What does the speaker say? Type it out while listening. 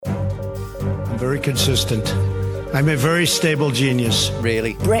very consistent. I'm a very stable genius.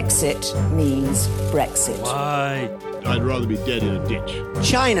 Really? Brexit means Brexit. Why? I'd rather be dead in a ditch.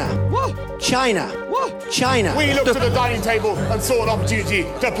 China. What? China. What? China. We looked at the dining table and saw an opportunity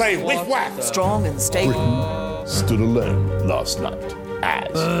to play with whack. Strong and stable. Stood alone last night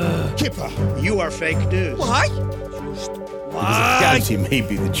as Kipper, you are fake news. Why? the reality may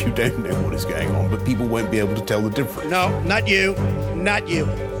be that you don't know what is going on, but people won't be able to tell the difference. No, not you. Not you.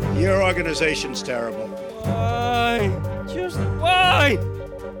 Your organization's terrible. Why? Just why?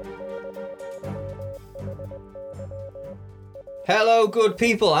 Hello, good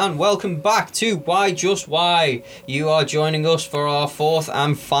people, and welcome back to Why Just Why. You are joining us for our fourth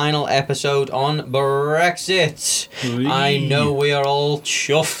and final episode on Brexit. I know we are all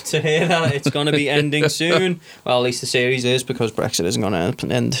chuffed to hear that it's going to be ending soon. Well, at least the series is, because Brexit isn't going to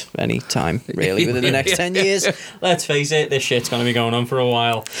end any time, really, within the next 10 years. Let's face it, this shit's going to be going on for a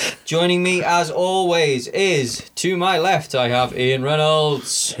while. Joining me, as always, is, to my left, I have Ian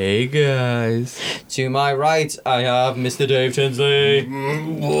Reynolds. Hey guys. To my right, I have Mr. Dave Tinsley.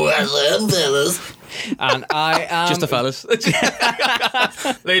 What's up, fellas? And I am... Just the fellas.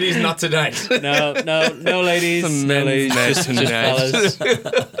 Ladies, not tonight. No, ladies. No, ladies. Just fellas.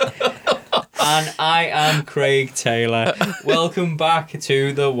 And I am Craig Taylor. Welcome back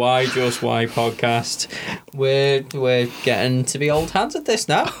to the Why Just Why podcast. We're getting to be old hands at this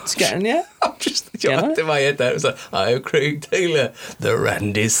now. It's getting, yeah. I'm just in my head there. It was like, I'm Craig Taylor, the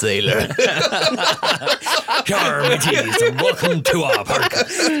Randy Sailor. Car mateys, and welcome to our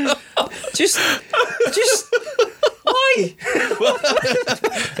podcast. Just why?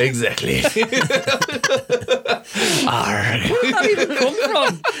 Exactly. Where did that even come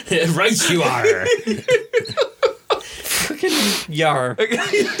from? Right you are. Fucking yar.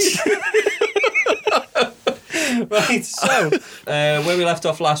 Right, so where we left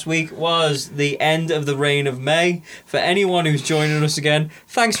off last week was the end of the reign of May. For anyone who's joining us again,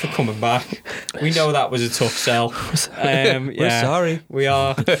 thanks for coming back. We know that was a tough sell. We're sorry. We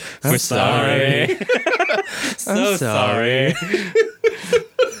are. We're sorry. So sorry.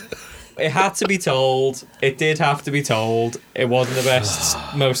 It had to be told. It did have to be told. It wasn't the best,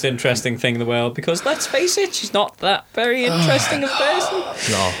 most interesting thing in the world, because let's face it, she's not that very interesting of a person.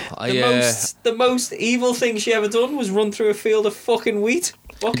 No, The most evil thing she ever done was run through a field of fucking wheat.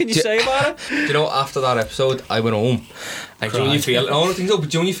 What can you say about it? Do you know, after that episode, I went home. And do you know when you feel, but do you know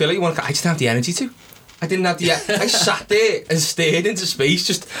when you feel like you want to, I just didn't have the energy to. I didn't have the, I sat there and stared into space,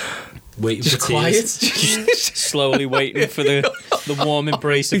 just Waiting just for quiet. Just slowly waiting for the warm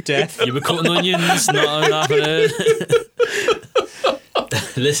embrace of death. You were cutting onions, not happening.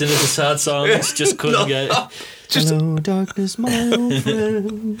 Listening to sad songs, just couldn't get it. Hello, darkness, my old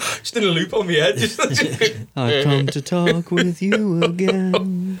friend. Just in a loop on my head. I've come to talk with you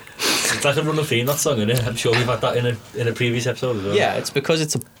again. It's like a Run of Fiend, that song, isn't it? I'm sure we've had that in a previous episode as well. Yeah, it's because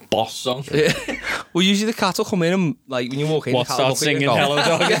it's a boss song. Well, usually the cat will come in and, like, when you walk in, What the cat will starts look at you singing and go,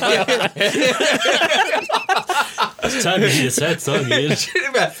 Hello, dog? It's time to be a sad song, Ian.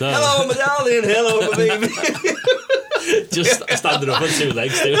 hello, my darling, hello, my baby. Just standing up on two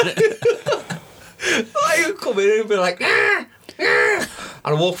legs doing it. I would come in and be like, and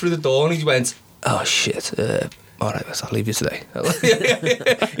I walked through the door and he went, oh shit, alright, I'll leave you today.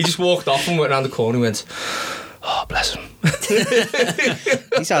 He just walked off and went around the corner and went, oh, bless him.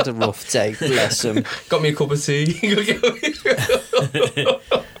 He's had a rough day, bless him. Got me a cup of tea.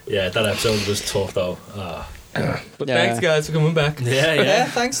 Yeah, that episode was tough though. But thanks guys for coming back. Yeah,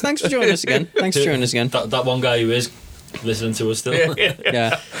 thanks for joining us again. That one guy who is listening to us still.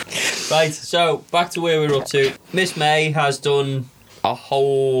 Yeah. Right, so back to where we're up to. Miss May has done a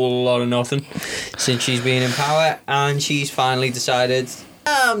whole lot of nothing since she's been in power, and she's finally decided,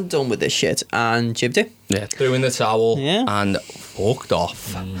 I'm done with this shit, and jibbed it. Yeah, threw in the towel and fucked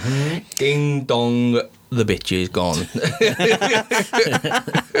off. Mm-hmm. Ding dong, the bitch is gone.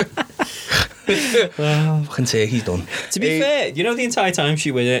 Fucking say he's done. To be fair, you know, the entire time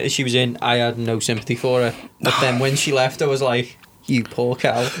she was in, I had no sympathy for her. But then when she left, I was like, you poor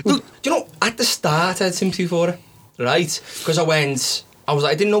cow. Look, do you know, at the start I had sympathy for her, right? Because I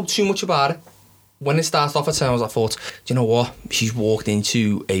didn't know too much about her. When it started off at time, I thought, do you know what? She's walked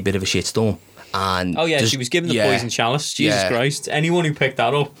into a bit of a shitstorm. And oh yeah, she was given the poison chalice. Jesus Christ. Anyone who picked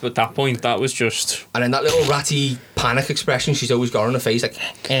that up at that point, that was just... And then that little ratty panic expression she's always got on her face, like...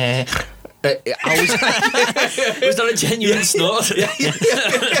 Was that a genuine snort?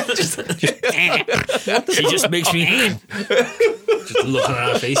 She just makes me... just looking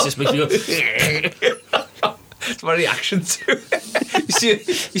at her face just makes me go... It's my reaction to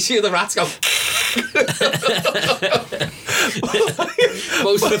it. You see the rats go...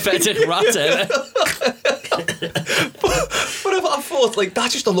 Most pathetic rat ever. But I thought, like,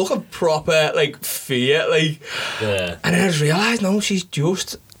 that's just a look of proper, like, fear, like... Yeah. And then I just realised, no, she's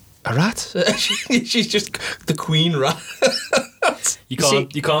just a rat. She's just the queen rat. You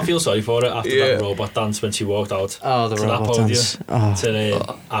can't feel sorry for her after Yeah. that robot dance when she walked out. Oh, the to robot that podium, dance. Oh.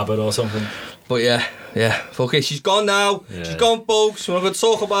 to Abbott or something. But yeah. Okay, she's gone now. Yeah. She's gone, folks. We're not going to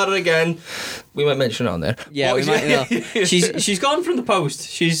talk about it again. We might mention it on there. Yeah, But we might. Well, she's gone from the post.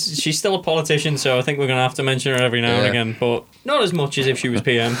 She's still a politician, so I think we're gonna have to mention her every now and Yeah. again, but not as much as if she was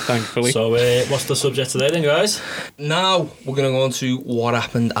PM, thankfully. So, what's the subject today then, guys? Now, we're going to go on to what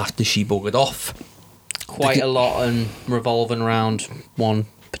happened after she buggered off. Quite a lot and revolving around one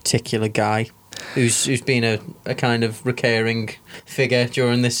particular guy who's been a kind of recurring figure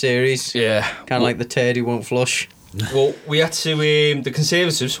during this series. Yeah. Kind of like the turd who won't flush. Well, we had to, the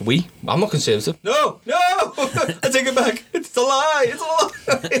Conservatives, I'm not Conservative. No! I take it back. It's a lie.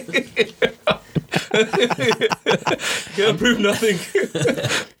 Can't prove nothing.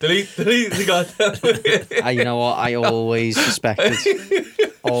 delete the goddamn. You know what? I always suspected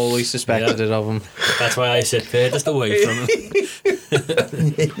it of him. That's why I sit there just away from him.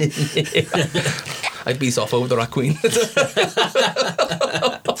 I beat off over the rat queen.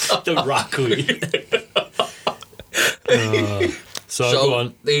 The rat queen. So go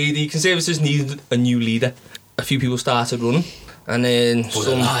on. The Conservatives needed a new leader. A few people started running. And then From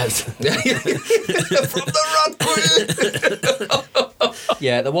the rat queen.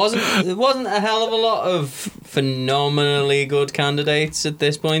 Yeah, there wasn't a hell of a lot of phenomenally good candidates at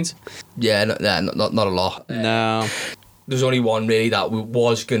this point. Yeah, not a lot. No. There's only one really that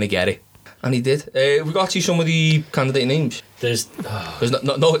was going to get it. And he did. We got to some of the candidate names. There's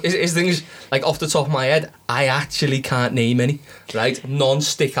It's things like off the top of my head, I actually can't name any. Right, none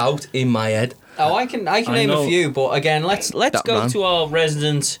stick out in my head. Oh, I can name know. a few, but again, let's That go man. to our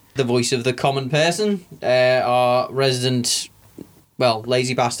resident, the voice of the common person, our resident, well,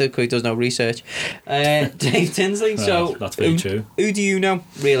 lazy bastard because he does no research, Dave Tinsley. So that's very true. Who do you know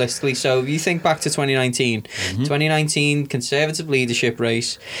realistically? So if you think back to 2019, 2019 Conservative leadership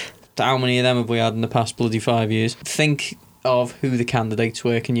race. How many of them have we had in the past bloody 5 years? Think of who the candidates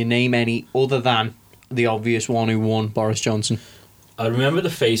were. Can you name any other than the obvious one who won, Boris Johnson? I remember the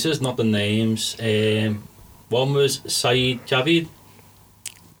faces, not the names. One was Saeed Javid.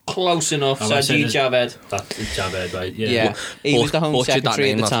 Close enough. Am I saying Sajid Javed. That's Javed, right? Yeah. Yeah, he was the Home butchered that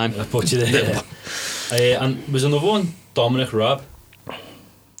Secretary at name, the time. I butchered it. Yeah. And was another one, Dominic Raab.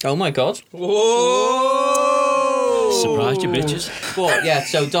 Oh my God. Whoa! Surprised you bitches. But yeah,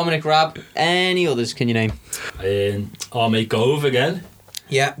 so Dominic Raab. Any others can you name? Our mate Gove again.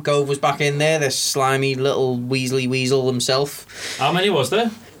 Yeah, Gove was back in there, the slimy little Weasley Weasel himself. How many was there?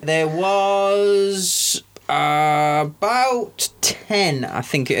 There was about 10. I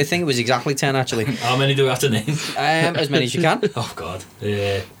think it was exactly 10 actually. How many do we have to name? As many as you can. Oh God.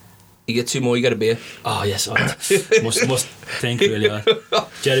 Yeah. You get two more, you get a beer. Oh yes. Must think really hard.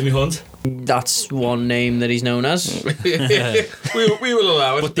 Jeremy Hunt. That's one name that he's known as. we will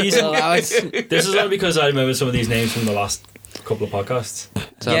allow it. But these Allow it. This is only because I remember some of these names from the last couple of podcasts.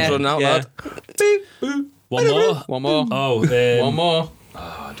 Time's running out, lad. One more. One more. Oh, One more.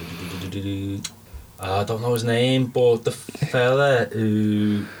 I don't know his name, but the fella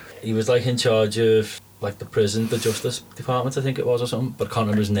who he was like in charge of like the prison, the justice department, I think it was, or something. But I can't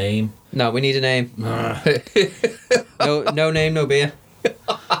remember his name. No, we need a name. No name, no beer.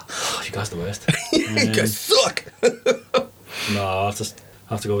 Oh, you guys are the worst. You guys suck. No, I'll just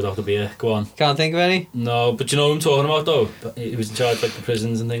have to go without the beer. Go on. Can't think of any. No, but you know what I'm talking about though. He was in charge of like the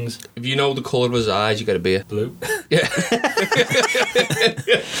prisons and things. If you know the colour of his eyes, you get a beer. Blue. Yeah.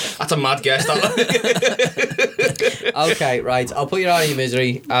 That's a mad guess, that. Okay, right. I'll put you out of your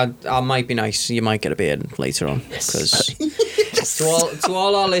misery. I might be nice. You might get a beer later on. Because to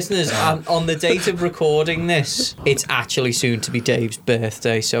all our listeners, on the date of recording this, it's actually soon to be Dave's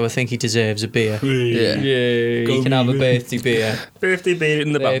birthday, so I think he deserves a beer. Yeah. He can have a birthday beer. Birthday beer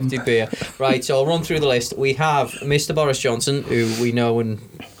in the back. Birthday beer. Right, so I'll run through the list. We have Mr. Boris Johnson, who we know and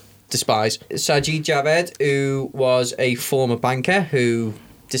despise. Sajid Javed, who was a former banker who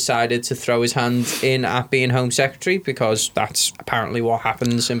decided to throw his hand in at being Home Secretary because that's apparently what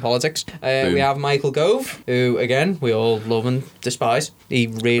happens in politics. We have Michael Gove, who, again, we all love and despise. He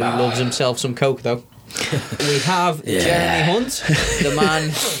really loves himself some Coke, though. We have Jeremy Hunt, the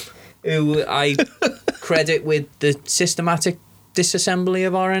man who I credit with the systematic disassembly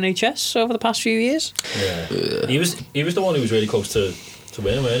of our NHS over the past few years. Yeah. He was the one who was really close to to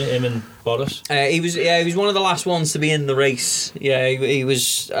win, weren't it? Him and Boris. He was one of the last ones to be in the race. Yeah, he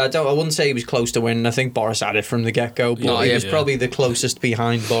was. I wouldn't say he was close to winning. I think Boris had it from the get go, but he was probably the closest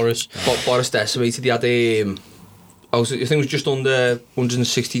behind Boris. But Boris decimated. He had I think it was just under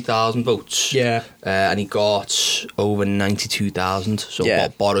 160,000 votes. Yeah. And he got over 92,000. So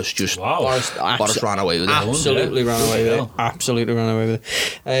Boris just Boris ran away with it. Absolutely ran away with it. Absolutely ran away with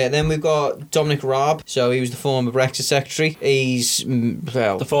it. Then we've got Dominic Raab. So he was the former Brexit secretary. He's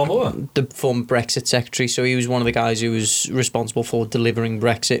the former what? The former Brexit secretary. So he was one of the guys who was responsible for delivering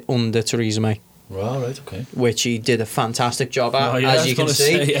Brexit under Theresa May. Right, okay. Which he did a fantastic job at, as you can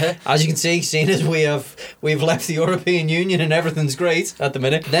see. As you can see, seeing as we've left the European Union and everything's great at the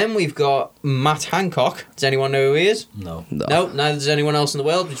minute. Then we've got Matt Hancock. Does anyone know who he is? No. No, neither does anyone else in the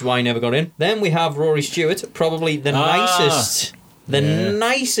world, which is why he never got in. Then we have Rory Stewart, probably the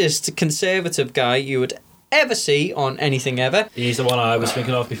nicest Conservative guy you would ever see on anything ever. He's the one I was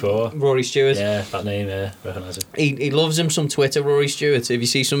thinking of before. Rory Stewart. Yeah, that name, recognise it. He loves him some Twitter, Rory Stewart. If you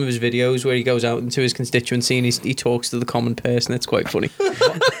see some of his videos where he goes out into his constituency and he talks to the common person, it's quite funny.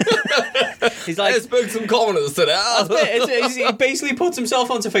 He's like, I spoke to some commoners today. He basically puts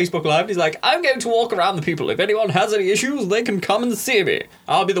himself onto Facebook Live. He's like, I'm going to walk around the people. If anyone has any issues, they can come and see me.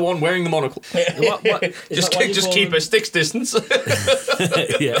 I'll be the one wearing the monocle. Just keep a sticks distance.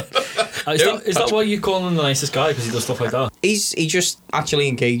 Yeah. Is that why you call him the nicest guy? Because he does stuff like that? He just actually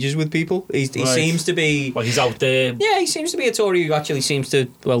engages with people. He seems to be... Well, he's out there. Yeah, he seems to be a Tory who actually seems to,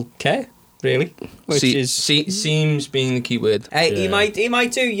 care. Really, seems being the key word. He might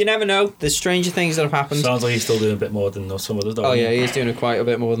do. You never know. There's stranger things that have happened. Sounds like he's still doing a bit more than some others. Oh yeah, he is doing quite a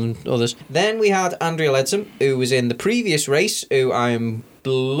bit more than others. Then we had Andrea Leadsom, who was in the previous race. Who I'm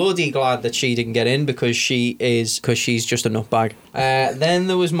bloody glad that she didn't get in because she's just a nutbag. Then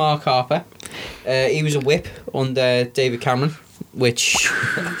there was Mark Harper. He was a whip under David Cameron. Which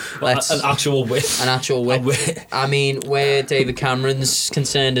an actual whip. An actual whip. I mean, where David Cameron's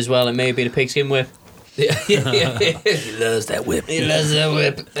concerned as well, it may be the pigskin whip. He loves that whip. He loves that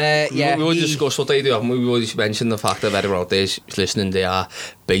whip. We already discussed what they do, haven't we? We already mentioned the fact that everyone out there is listening. They are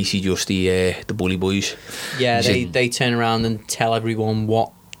basically just the bully boys. Yeah, they turn around and tell everyone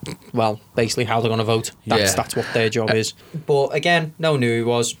basically how they're going to vote. That's what their job is. But again, no one knew who he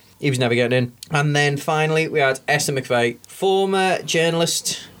was. He was never getting in. And then finally, we had Esther McVeigh, former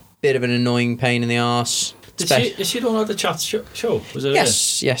journalist, bit of an annoying pain in the arse. Is she the one at the chat show? Was it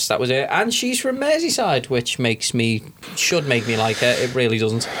Yes, that was it. And she's from Merseyside, which should make me like her. It really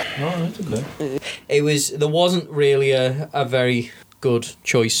doesn't. Oh, right, okay. There wasn't really a very good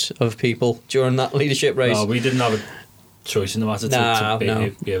choice of people during that leadership race. No, we didn't have a choice in the matter to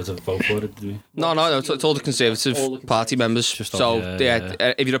be able to vote for it, did we? No, it's all the Conservative Party members. If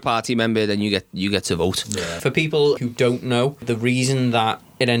you're a party member, then you get to vote. Yeah. For people who don't know, the reason that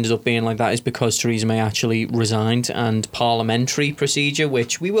it ended up being like that is because Theresa May actually resigned, and parliamentary procedure,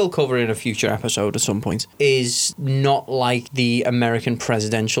 which we will cover in a future episode at some point, is not like the American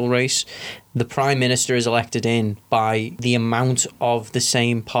presidential race. The Prime Minister is elected in by the amount of the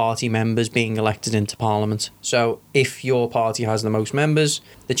same party members being elected into Parliament. So if your party has the most members,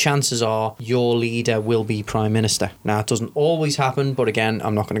 the chances are your leader will be Prime Minister. Now, it doesn't always happen, but again,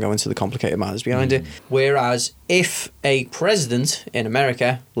 I'm not going to go into the complicated matters behind it. Whereas if a president in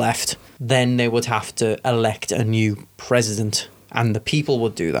America left, then they would have to elect a new president, and the people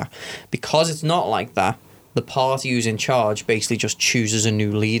would do that. Because it's not like that, the party who's in charge basically just chooses a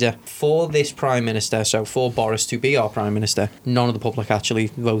new leader. For this Prime Minister, so for Boris to be our Prime Minister, none of the public actually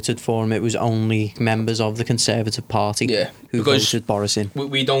voted for him. It was only members of the Conservative Party who voted Boris in.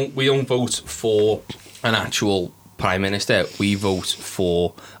 We don't vote for an actual Prime Minister. We vote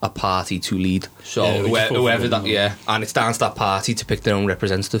for a party to lead. So whoever that, and it's down to that party to pick their own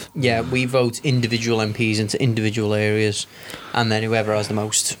representative. Yeah, we vote individual MPs into individual areas, and then whoever has the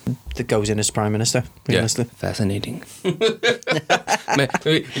most that goes in as Prime Minister. Honestly, fascinating. You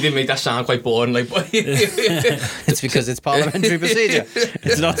didn't make that sound quite boring, like. It's because it's parliamentary procedure.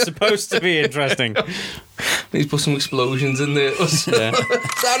 It's not supposed to be interesting. Please put some explosions in there.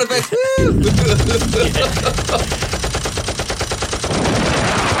 Sound effects.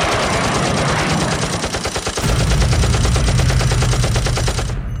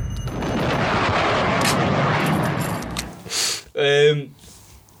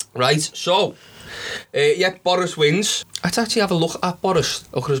 Right, so Boris wins. Let's actually have a look at Boris,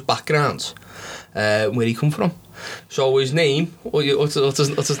 look at his background, where he come from. So his name, what's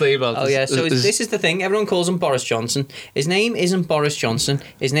his name? Oh yeah, so this is the thing, everyone calls him Boris Johnson. His name isn't Boris Johnson,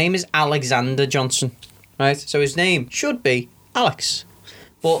 his name is Alexander Johnson, right? So his name should be Alex,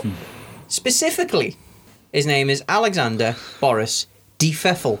 but specifically his name is Alexander Boris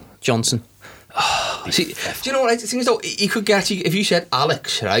Defeffel Johnson. See, do you know what? The thing is, though, he could get you if you said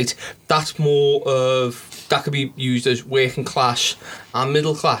Alex, right? That's more of that could be used as working class and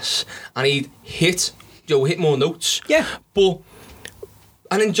middle class, and he'd hit more notes. Yeah, and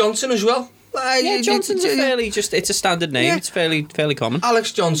then Johnson as well. Yeah, Johnson's a fairly it's a standard name. Yeah. It's fairly common.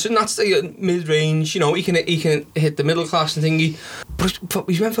 Alex Johnson, that's the mid-range. You know, he can hit the middle class and thingy. But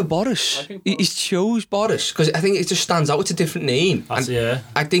he's went for Boris. He chose Boris because I think it just stands out. It's a different name. I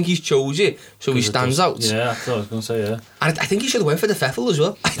think he's chose it so he stands out. Yeah, that's what I was going to say. Yeah, and I think he should have went for the Pfeffel as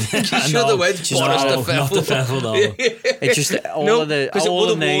well. I think he should have went Boris the Pfeffel. Not the Pfeffel, no. It's just all of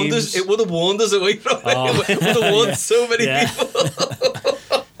the names. It would have warned us away from it. It would have warned so many people.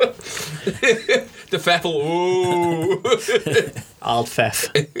 The Pfeffel, ooh. Alt Pfeff.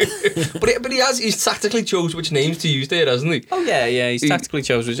 but he's tactically chose which names to use there, hasn't he? Oh yeah, he's tactically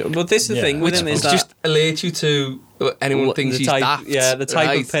chose which. But this is the thing with him is that just alert you to anyone thinks he's daft. Yeah, the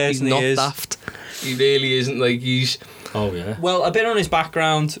type of person he's not he is. Daft. He really isn't. Like he's. Oh yeah. Well, a bit on his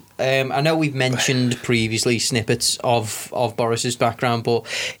background. I know we've mentioned previously snippets of Boris's background, but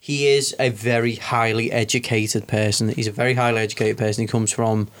he is a very highly educated person. He's a very highly educated person. He comes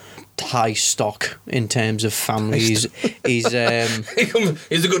from high stock in terms of family. He's he's a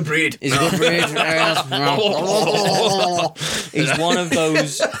good breed. He's a good breed. He's one of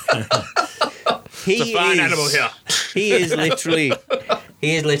those. It's a fine animal here. He is literally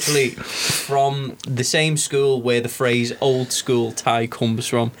from the same school where the phrase old school tie comes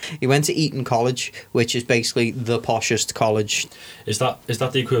from. He went to Eton College, which is basically the poshest college. Is that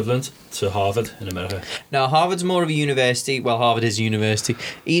the equivalent to Harvard in America? Now, Harvard's more of a university. Well, Harvard is a university.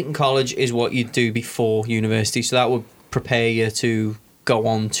 Eton College is what you'd do before university, so that would prepare you to go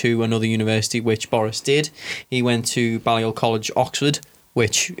on to another university, which Boris did. He went to Balliol College, Oxford,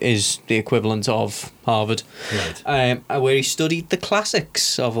 which is the equivalent of Harvard, right? Where he studied the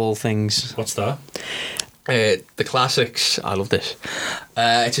classics of all things. What's that? The classics. I love this.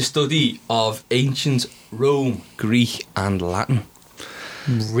 It's a study of ancient Rome, Greek, and Latin.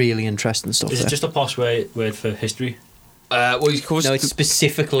 Really interesting stuff. Is it just a posh word for history? Well, he covers no, it's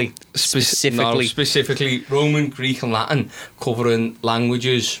specifically Roman, Greek, and Latin, covering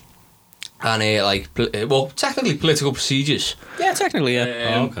languages. And technically political procedures. Yeah, technically,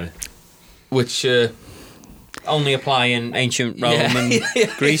 yeah. Okay. Which only apply in ancient Rome and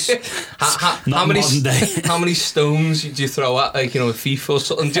Greece. How many stones do you throw at, like, a thief or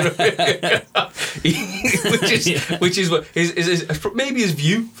something? Do you know? which is what is maybe his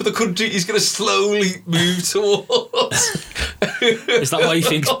view for the country. He's going to slowly move towards. Is that why he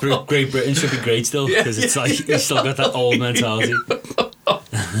thinks Great Britain should be great still? Because it's like he's still got that old mentality.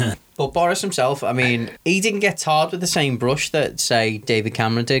 But Boris himself, I mean, he didn't get tarred with the same brush that, say, David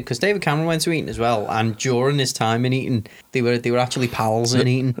Cameron did, because David Cameron went to Eton as well, and during his time in Eton, they were actually pals in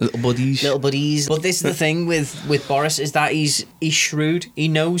Eton. Little buddies. But this is the thing with Boris, is that he's shrewd. He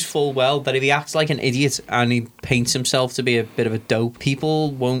knows full well that if he acts like an idiot and he paints himself to be a bit of a dope, people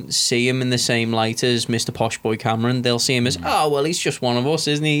won't see him in the same light as Mr. Posh Boy Cameron. They'll see him as, oh, well, he's just one of us,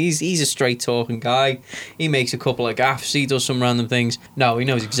 isn't he? He's a straight-talking guy. He makes a couple of gaffes. He does some random things. No, he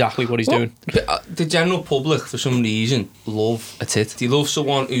knows exactly what he's doing. The general public, for some reason, love a tit. They love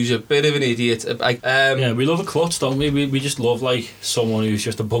someone who's a bit of an idiot. Yeah, we love a klutz, don't we? We just love, like, someone who's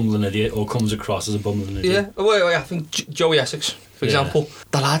just a bumbling idiot or comes across as a bumbling idiot. Yeah, wait, I think Joey Essex, for example,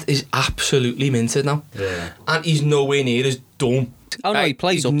 the lad is absolutely minted now. Yeah. And he's nowhere near as dumb. Oh no, he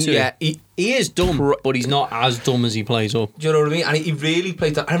plays up to it. He is dumb, but he's not as dumb as he plays up. Do you know what I mean? And he really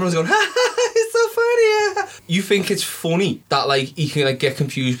plays that. And everyone's going, ha ha, it's so funny. You think it's funny that, like, he can, like, get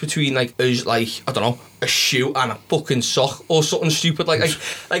confused between, like, as, like, I don't know, a shoe and a fucking sock or something stupid. Like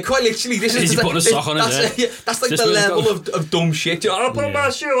quite literally, this is put a sock on his head. Yeah, that's like the level of dumb shit. I'll put my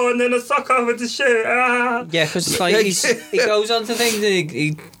shoe on and then a sock over the shoe. Ah. Yeah, because it's like he goes on to things and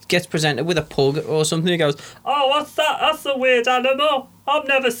he gets presented with a pug or something. He goes, oh, what's that? That's a weird animal. I've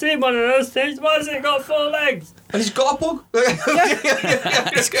never seen one of those things. Why has it got 4 legs? And he's got a pug.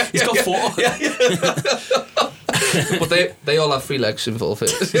 He's got 4. But they all have 3 legs involved.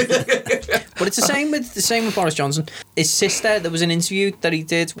 But it's the same with Boris Johnson. His sister, there was an interview that he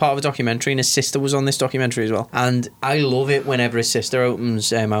did, part of a documentary, and his sister was on this documentary as well. And I love it whenever his sister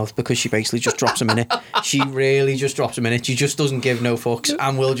opens her mouth, because she basically just drops him in it. She really just drops him in it. She just doesn't give no fucks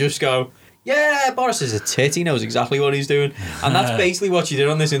and will just go, yeah, Boris is a tit. He knows exactly what he's doing. And that's basically what she did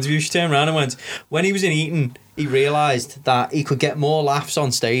on this interview. She turned around and went, when he was in Eton, he realised that he could get more laughs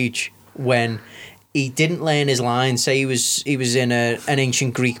on stage when he didn't learn his lines. Say he was in an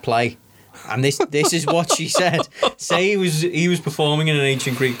ancient Greek play. And this is what she said. Say he was performing in an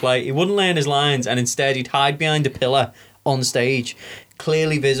ancient Greek play. He wouldn't learn his lines, and instead he'd hide behind a pillar on stage,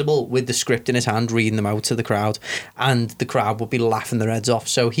 clearly visible with the script in his hand, reading them out to the crowd, and the crowd would be laughing their heads off.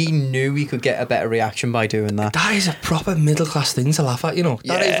 So he knew he could get a better reaction by doing that. That is a proper middle class thing to laugh at, you know.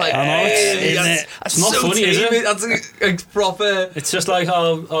 That is like, I know, hey, it's that's not so funny, is it? tame, That's a proper. It's just like,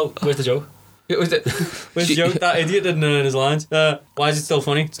 oh, where's the joke? It was it. Where's the joke? That idiot didn't learn his lines. Why is it still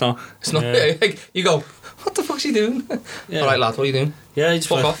funny? It's not. It's not. Yeah. Like, you go, what the fuck's he doing? Yeah. All right, lad, what are you doing? Yeah, you just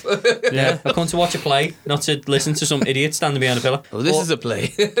Fuck like, off. Yeah, I've come to watch a play, not to listen to some idiot standing behind a pillar. Oh, this is a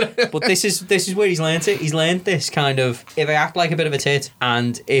play. But this is where he's learnt it. He's learnt this kind of, if I act like a bit of a tit,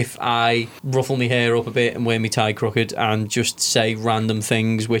 and if I ruffle my hair up a bit and wear my tie crooked and just say random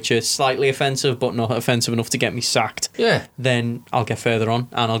things which are slightly offensive but not offensive enough to get me sacked, Yeah. then I'll get further on,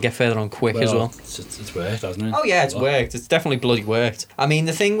 and I'll get further on quick as well. It's worked, hasn't it? Oh yeah, it's worked. It's definitely bloody worked. I mean,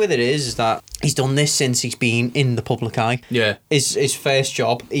 the thing with it is that he's done this since he's been in the public eye. Yeah. His first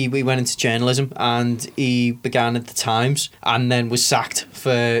job, he went into journalism, and he began at the Times and then was sacked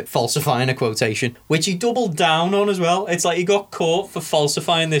for falsifying a quotation, which he doubled down on as well. It's like he got caught for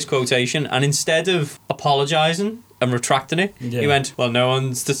falsifying this quotation, and instead of apologising and retracting it, he went, well, no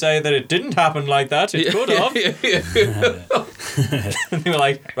one's to say that it didn't happen like that. It could have. And they were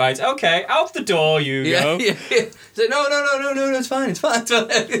like, right, okay, out the door you go. So, no, it's fine, it's fine.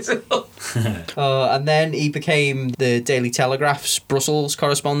 And then he became the Daily Telegraph's Brussels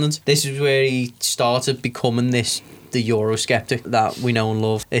correspondent. This is where he started becoming the Eurosceptic that we know and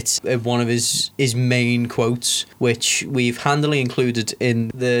love. It's one of his main quotes, which we've handily included in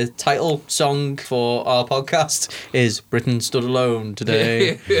the title song for our podcast, is "Britain stood alone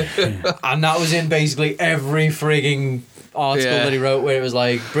today." And that was in basically every frigging article that he wrote, where it was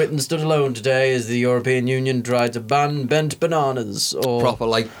like, Britain stood alone today as the European Union tried to ban bent bananas, or proper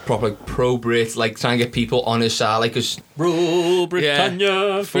pro-Brit, like trying to get people on his side, like, cause rule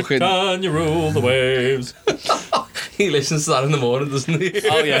Britannia, Britannia rule the waves. He listens to that in the morning, doesn't he?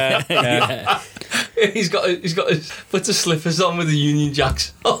 Oh yeah. He's got his puts his slippers on with the Union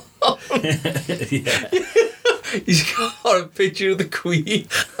Jacks on. He's got a picture of the Queen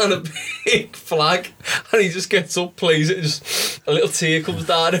and a big flag, and he just gets up, plays it, and just a little tear comes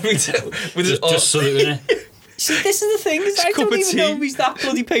down every time with just saluting it. See, this is the thing, is I don't even know if he's that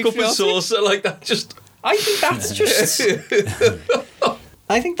bloody patriotic. Cup of saucer like that, just. I think that's just.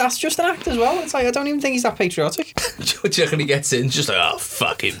 I think that's just an act as well. It's like, I don't even think he's that patriotic. Do you reckon he gets in just like, oh,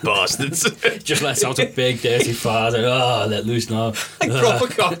 fucking bastards. Just lets out a big dirty fart and, let loose now. Like proper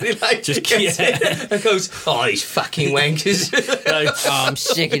comedy, like, just gets in and goes, oh, these fucking wankers. Like, oh, I'm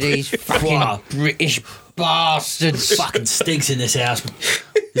sick of these fucking British bastards. Fucking stinks in this house.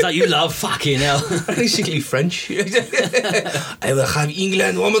 Is that you love? Fucking hell. Basically French. I will have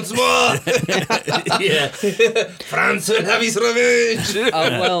England once more. Yeah. France will have his revenge.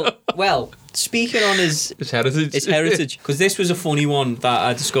 Well, speaking on his heritage. because this was a funny one that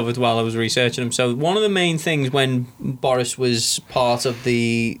I discovered while I was researching him. So one of the main things when Boris was part of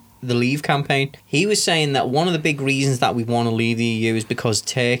the Leave campaign, he was saying that one of the big reasons that we want to leave the EU is because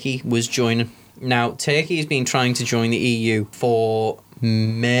Turkey was joining. Now, Turkey has been trying to join the EU for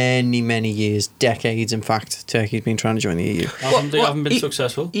many years, decades in fact. Turkey's been trying to join the EU. They haven't been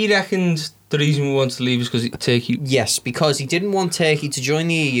successful. He reckons the reason we want to leave is because Turkey... Yes, because he didn't want Turkey to join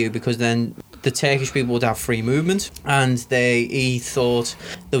the EU, because then the Turkish people would have free movement, and he thought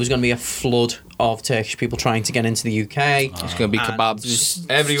there was going to be a flood of Turkish people trying to get into the UK. It's going to be kebabs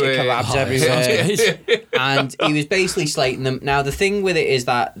everywhere. And he was basically slating them. Now, the thing with it is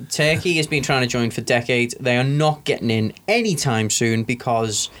that Turkey has been trying to join for decades. They are not getting in anytime soon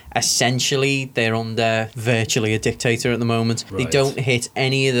because essentially they're under virtually a dictator at the moment. Right. They don't hit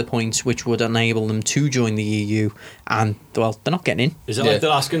any of the points which would enable them to join the EU, and, well, they're not getting in. Is it like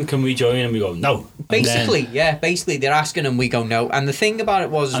they're asking, can we join? And we go, no. Basically, basically they're asking and we go no. And the thing about it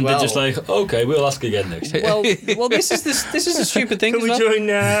was as well... And they're just like, okay, we'll ask again next. Well, this is the stupid thing. Can we join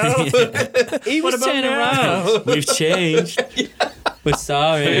now? He was turning around. We've changed. We're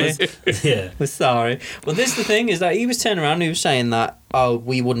sorry. Yeah. We're sorry. Well, this is the thing, is that he was turning around and he was saying that,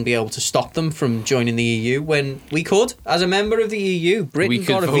 we wouldn't be able to stop them from joining the EU when we could. As a member of the EU, Britain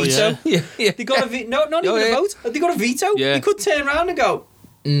got a veto. Yeah. They got a veto. No, not even a vote. They got a veto. Yeah. They could turn around and go,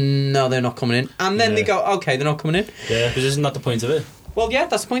 no, they're not coming in. And then they go, okay, they're not coming in. Yeah, because isn't that the point of it? Well, yeah,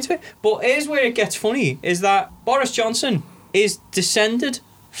 that's the point of it. But here's where it gets funny, is that Boris Johnson is descended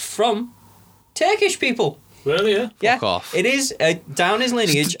from Turkish people. Really, yeah? Yeah, fuck off. It is down his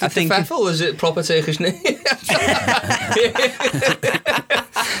lineage. I think. Feffel, is it proper Turkish name?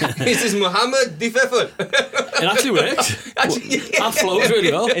 This is Muhammad the Fifth. It actually worked. That flows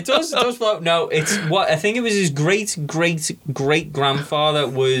really well. It does flow. No, it's what I think it was his great grandfather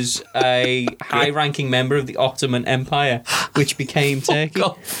was a high-ranking member of the Ottoman Empire, which became Turkey.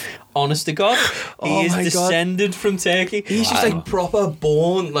 God. Honest to God, he is my God. descended from Turkey. He's just like proper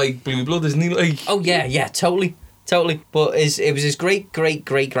born like blue blood, isn't he? Like, Oh yeah, totally. But it was his great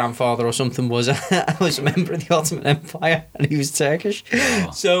grandfather or something was a member of the Ottoman Empire, and he was Turkish.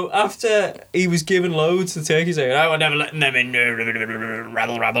 So after he was given loads, the Turkish saying, "I would never let them in."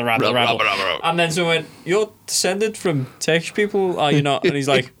 Rabble. And then someone went, "You're descended from Turkish people, are you not?" And he's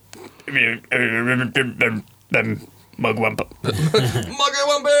like, Mugwumper.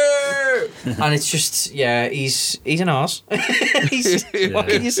 And it's just, yeah, he's an arse. What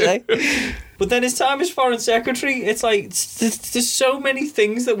can you say? But then his time as Foreign Secretary, it's like, there's so many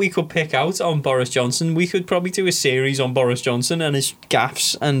things that we could pick out on Boris Johnson. We could probably do a series on Boris Johnson and his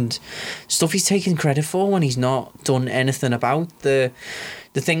gaffes and stuff he's taken credit for when he's not done anything about.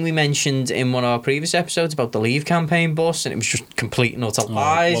 The thing we mentioned in one of our previous episodes about the Leave campaign bus, and it was just complete and utter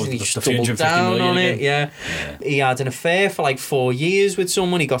lies, well, and he the just doubled 350 down million on it. again. Yeah. He had an affair for like 4 years with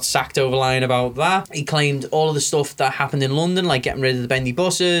someone. He got sacked over lying about that. He claimed all of the stuff that happened in London, like getting rid of the bendy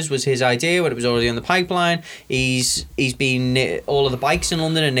buses, was his idea, when it was already on the pipeline. He's been all of the bikes in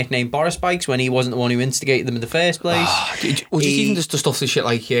London are nicknamed Boris bikes when he wasn't the one who instigated them in the first place. was he even just the stuff, the shit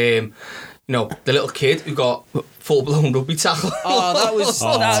like, the little kid who got full-blown rugby tackle? Oh, that was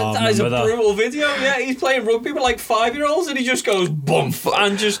that is a remember that. brutal video. Yeah, he's playing rugby with like 5-year-olds, and he just goes bump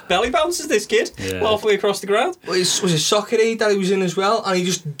and just belly bounces this kid halfway across the ground. Was it soccer aid that he was in as well? And he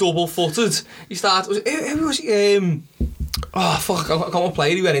just double-footed. He started. Who was he? Oh fuck! I can't what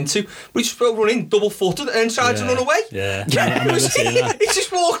player he went into. But he just run in double-footed and tried to run away. Yeah. I remember seeing that. He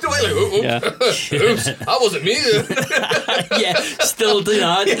just walked away like, oops, that wasn't me. Yeah, still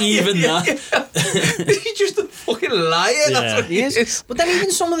denied even that. He's just a fucking liar. Yeah. That's what he is. But then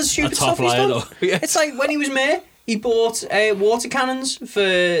even some of the stupid A top stuff he's liar, done. though. It's like when he was mayor, he bought water cannons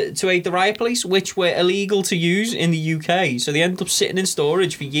to aid the riot police, which were illegal to use in the UK. So they ended up sitting in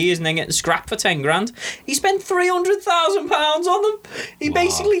storage for years and then getting scrapped for 10 grand. He spent £300,000 on them. He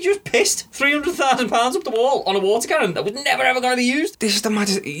basically just pissed £300,000 up the wall on a water cannon that was never ever going to be used. This is the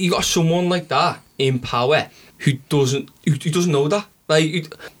matter. You got someone like that in power who doesn't know that.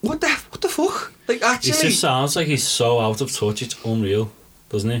 Like, what the fuck? Like, actually, It just sounds like he's so out of touch. It's unreal,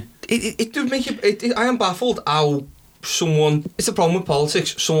 doesn't he? it does make it. I am baffled how someone. It's the problem with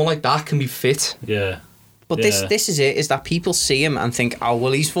politics. Someone like that can be fit. Yeah. But Yeah. this is it, is that people see him and think, oh,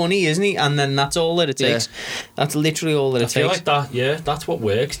 well, he's funny, isn't he? And then that's all that it takes. That's literally all that I it feel takes. like that. Yeah, that's what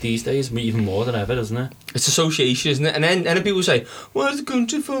works these days, even more than ever, doesn't it? It's association, isn't it? And then people say, "Why is the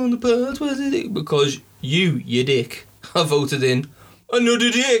country falling apart? Why is it?" Because you dick, have voted in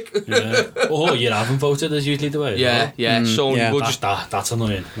another dick. Yeah. Oh, you haven't voted is usually the way. Yeah. So yeah. we'll That's, just. that's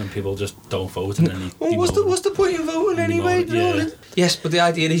annoying when people just don't vote and then Well, what's the point of voting anyway? Yeah. Yes, but the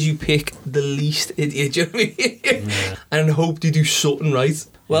idea is you pick the least idiot, do you know what I mean? And hope they do something right.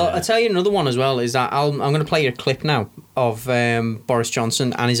 Well, I'll tell you another one as well, is that I'm going to play you a clip now of Boris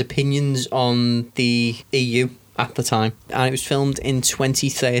Johnson and his opinions on the EU at the time. And it was filmed in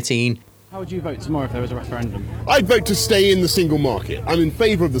 2013. How would you vote tomorrow if there was a referendum? I'd vote to stay in the single market. I'm in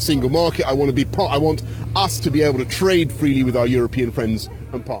favour of the single market. I want to be I want us to be able to trade freely with our European friends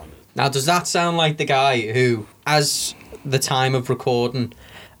and partners. Now, does that sound like the guy who, as the time of recording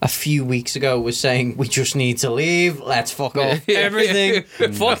a few weeks ago, was saying, we just need to leave, let's fuck off everything,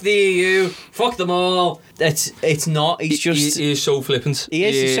 fuck the EU, fuck them all? It's not, he's just... He is so flippant. He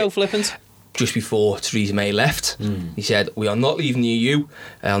is, he's so flippant. Just before Theresa May left, he said, we are not leaving the EU.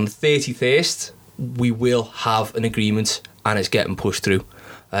 On the 31st, we will have an agreement and it's getting pushed through.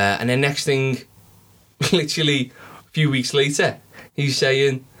 And then next thing, literally a few weeks later, he's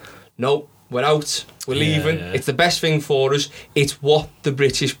saying, no, we're out, we're leaving. Yeah. It's the best thing for us. It's what the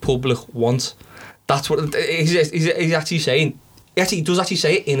British public want. That's what he's actually saying. He does actually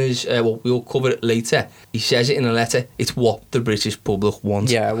say it in his... we'll cover it later. He says it in a letter. It's what the British public want.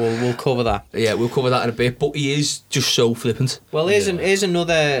 Yeah, we'll cover that. Yeah, we'll cover that in a bit. But he is just so flippant. Well, here's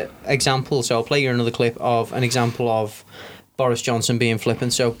another example. So I'll play you another clip of an example of Boris Johnson being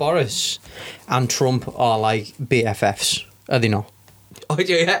flippant. So Boris and Trump are like BFFs, are they not? Oh,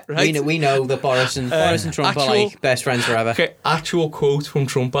 yeah, right. We know that Boris and Trump are like best friends forever. Okay, actual quote from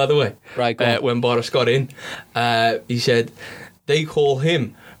Trump, by the way. Right, go on. When Boris got in, he said, they call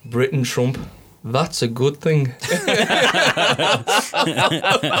him Britain Trump. That's a good thing. I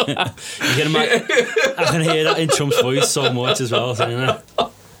can hear that in Trump's voice so much as well. Isn't it?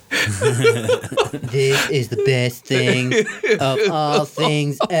 This is the best thing of all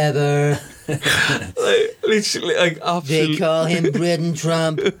things ever. Like, literally, like, absolutely. They call him Britain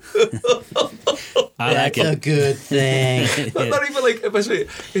Trump. I like That's a it. good thing. Not even like, especially,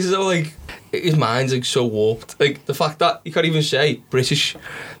 it's so like, his mind's like so warped. Like, the fact that you can't even say British,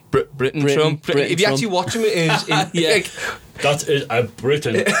 Britain Trump. Britain If you Trump. actually watch him, Yeah. like, That is a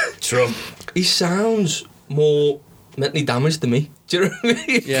Britain Trump. he sounds more mentally damaged than me. Do you know what I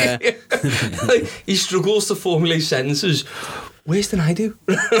mean? Yeah. Like, he struggles to formulate sentences worse than I do.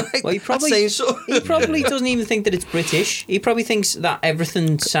 Like, Well, he probably that's saying so. he probably doesn't even think that it's British. He probably thinks that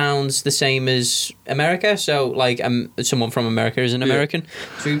everything sounds the same as America. So, like, someone from America is an American.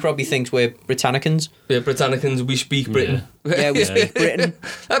 So he probably thinks we're Britannicans. Yeah, Britannicans, we speak Britain. Yeah, we speak Britain.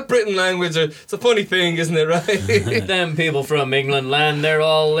 That Britain language, it's a funny thing, isn't it, right? Them people from England land, they're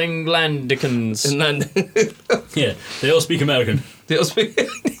all Englandicans. And then Yeah, they all speak American. they'll speak.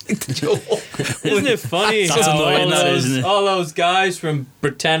 Isn't it funny That's how annoying, all that, those, isn't it? all those guys from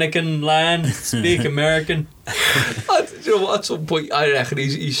Britannican land speak American? Do you know what? At some point, I reckon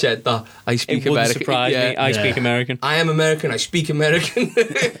he said that. I speak It wouldn't American. surprise me. I Yeah. speak American. I am American. I speak American.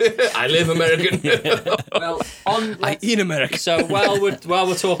 I live American. Well, on I eat American. so while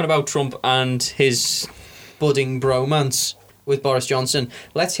we're talking about Trump and his budding bromance with Boris Johnson,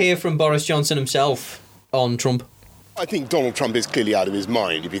 let's hear from Boris Johnson himself on Trump. I think Donald Trump is clearly out of his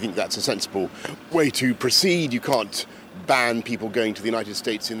mind. If you think that's a sensible way to proceed, you can't ban people going to the United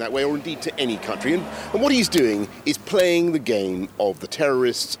States in that way, or indeed to any country. And what he's doing is playing the game of the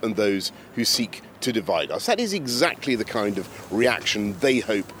terrorists and those who seek to divide us. That is exactly the kind of reaction they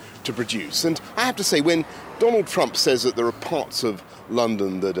hope to produce. And I have to say, when Donald Trump says that there are parts of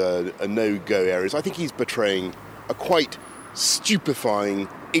London that are no-go areas, I think he's betraying a quite stupefying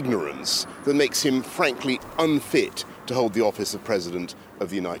ignorance that makes him frankly unfit to hold the office of President of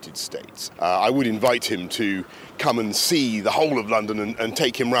the United States. I would invite him to come and see the whole of London and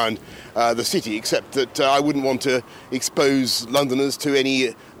take him round the city, except that I wouldn't want to expose Londoners to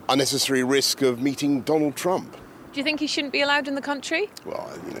any unnecessary risk of meeting Donald Trump. Do you think he shouldn't be allowed in the country? Well,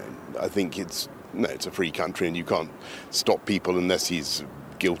 I think it's a free country and you can't stop people unless he's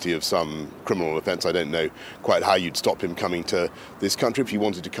guilty of some criminal offence. I don't know quite how you'd stop him coming to this country. If he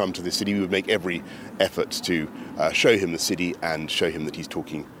wanted to come to the city, we would make every effort to show him the city and show him that he's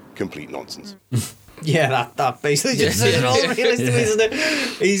talking complete nonsense. Yeah, that basically just says it all, realistically, isn't it?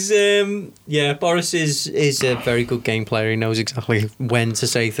 He's Boris is a very good game player. He knows exactly when to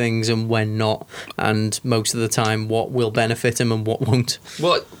say things and when not, and most of the time what will benefit him and what won't.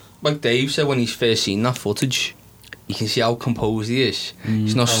 Well, like Dave said when he's first seen that footage, you can see how composed he is.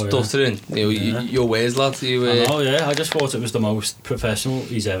 He's not stuttering. Yeah. Your words, lad. I just thought it was the most professional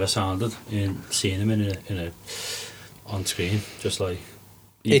he's ever sounded in seeing him in a on screen. Just like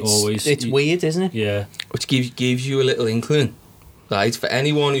It's weird, isn't it? Yeah. Which gives you a little inkling, right? For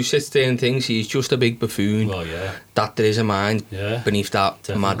anyone who sits there and thinks he's just a big buffoon, Well, yeah. that there is a mind beneath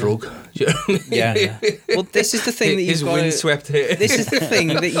that mad rug. Do you know what I mean? Yeah. Well, this is the thing that you've his got. windswept hair. This is the thing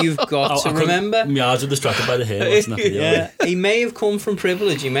that you've got to remember. My eyes were distracted by the hair. Wasn't it? Yeah, he may have come from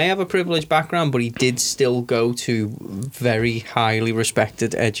privilege. He may have a privileged background, but he did still go to very highly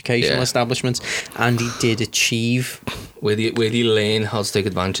respected educational establishments, and he did achieve. Where do you learn how to take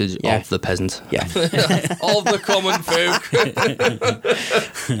advantage of the peasant? Yeah. Of the common folk.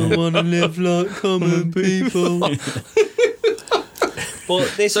 I want to live like common people.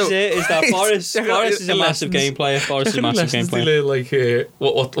 But this is it, is that Boris is a massive game player. Boris is a massive game player. Learn, like,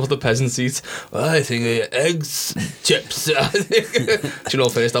 what the peasants eat. Well, I think eggs, chips. Do you know,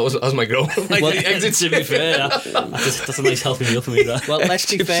 first, that was my girl. Like, Well, eggs and to be chips. fair, that's a nice healthy meal for me. That. Well,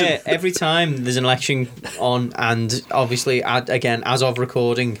 let's be fair. Every time there's an election on, and obviously, again, as of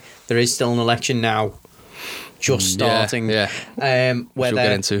recording, there is still an election now, just starting. Yeah. Which we'll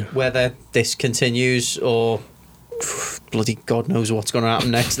get into. Whether this continues or bloody God knows what's going to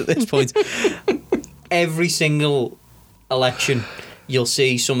happen next at this point. Every single election, you'll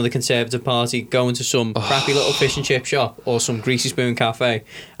see some of the Conservative Party going to some crappy little fish and chip shop or some greasy spoon cafe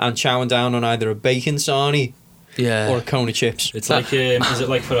and chowing down on either a bacon sarnie or a cone of chips. It's like, is it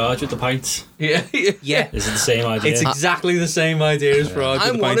like Farage with the pints? Yeah. Yeah. Is it the same idea? It's exactly the same idea as Farage with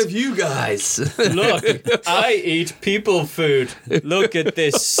I'm the one pints. of you guys. Look, I eat people food. Look at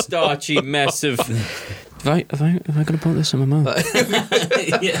this starchy mess of... Am I going to put this in my mouth?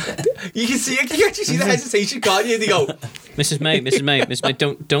 You can actually see the hesitation, can't you? They go, Mrs. May,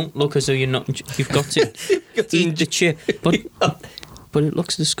 don't look as though you're not. You've got to eat the chip, but it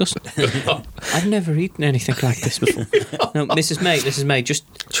looks disgusting. I've never eaten anything like this before. No, Mrs. May, just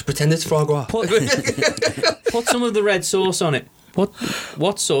pretend it's foie gras. put some of the red sauce on it.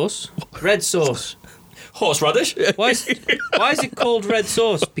 What sauce? Red sauce. Horseradish. Why is it called red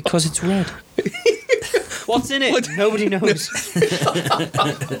sauce? Because it's red. What's in it? Nobody knows.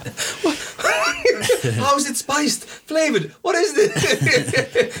 How is it spiced? Flavoured? What is it?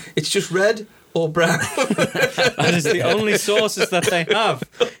 It's just red or brown. That is the only sauces that they have.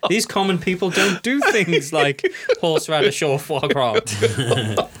 These common people don't do things like horseradish or foie gras.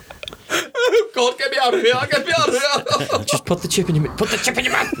 God, get me out of here! Get me out of here! Just put the chip in your mouth. Put the chip in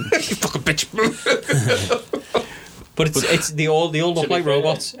your mouth. You fucking bitch. But they all look like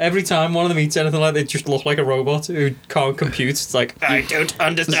robots. Every time one of them eats anything like that, they just look like a robot who can't compute. It's like, I don't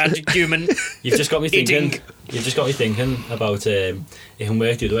understand human. You've just got me thinking. Eating. You've just got me thinking about it can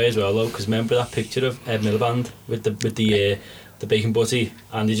work the other way as well though. Because remember that picture of Ed Miliband with the bacon butty,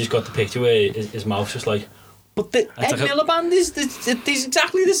 and he just got the picture where his mouth's just like. But Ed Miliband is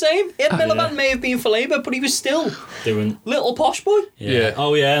exactly the same. Ed Miliband may have been for Labour, but he was still doing little posh boy. Yeah.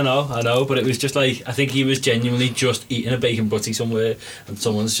 Oh yeah, I know. But it was just like I think he was genuinely just eating a bacon butty somewhere, and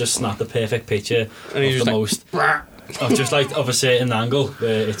someone's just snapped the perfect picture and of the most of just like of a certain angle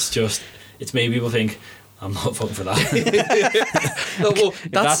where it's made people think. I'm not voting for that. No, well,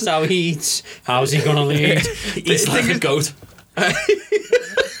 that's how he eats. How's he gonna lead? He eats like a goat.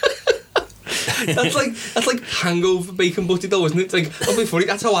 That's like hangover bacon butty though, isn't it? It's like, that'll be funny,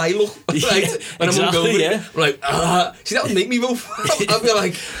 that's how I look, right? When exactly, I'm hungover, yeah. I'm like, see, that would make me vote for I'd be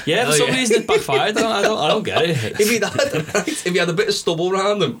like, yeah, for some reason it backfired. I don't get it. If he had a bit of stubble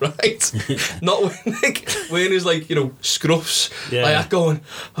around him, right? Not wearing his scruffs, like that going,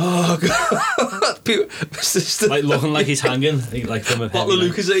 oh god. Like looking like he's hanging, like from a bottle of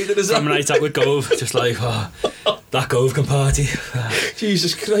Lucozade in his hand. From a night out with Gove, just like, that Gove can party.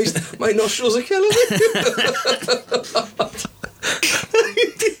 Jesus Christ, my nostrils are killing me.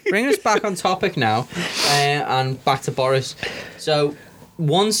 Bring us back on topic now, and back to Boris. So,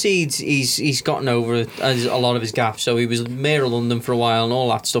 one seed, he's gotten over a lot of his gaffes. So he was mayor of London for a while, and all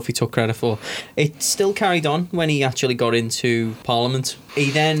that stuff he took credit for. It still carried on when he actually got into Parliament.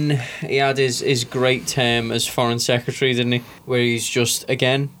 He had his great term as Foreign Secretary, didn't he? Where he's just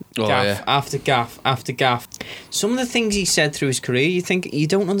again. Gaff after gaff after gaff. Some of the things he said through his career, you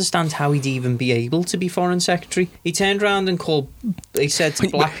don't understand how he'd even be able to be Foreign Secretary. He turned around and he said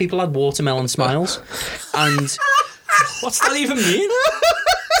black people had watermelon smiles, and what's that even mean?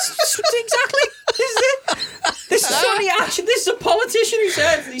 Exactly. This is a politician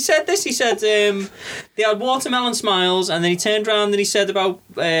who said this. He said they had watermelon smiles, and then he turned around and he said about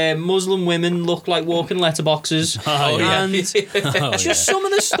Muslim women look like walking letterboxes. Some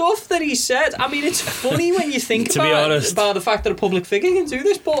of the stuff that he said. I mean, it's funny when you think about the fact that a public figure can do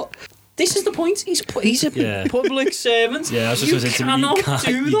this, but. This is the point. He's a public servant. Yeah, I was just you cannot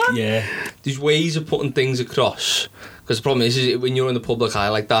do that. Yeah, there's ways of putting things across. Because the problem is when you're in the public eye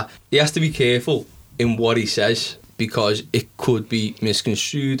like that, he has to be careful in what he says because it could be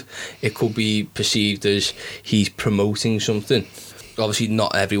misconstrued. It could be perceived as he's promoting something. Obviously,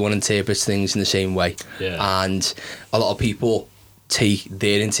 not everyone interprets things in the same way, and a lot of people take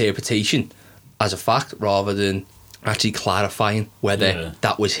their interpretation as a fact rather than actually clarifying whether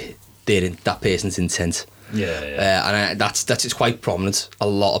that was that person's intent. And that's it's quite prominent. A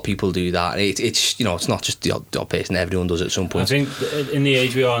lot of people do that. It's it's not just the odd person. Everyone does it at some point. I think in the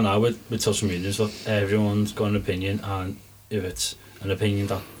age we are now with social media and stuff, everyone's got an opinion, and if it's an opinion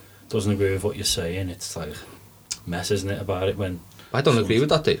that doesn't agree with what you're saying, it's like mess, isn't it, about it when. I don't agree with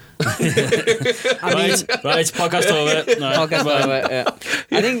that, dude. Right, podcast over. No, podcast over. Yeah.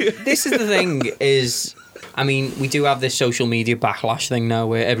 I think this is the thing is. I mean, we do have this social media backlash thing now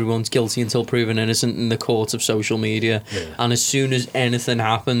where everyone's guilty until proven innocent in the court of social media. And as soon as anything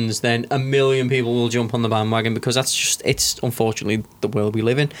happens, then a million people will jump on the bandwagon because it's unfortunately the world we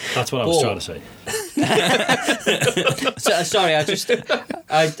live in. That's what I was trying to say. Sorry,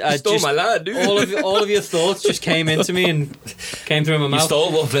 I stole my line, dude. All of your thoughts just came into me and came through my mouth. You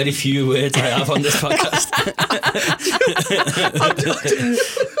stole what very few words I have on this podcast.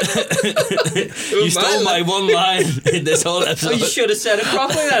 You stole my one line in this whole episode. You should have said it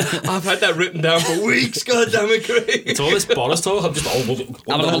properly then. I've had that written down for weeks. God damn it, Craig. It's all this Boris talk. I'm just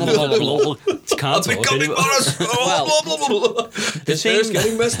can't talk anymore. His hair's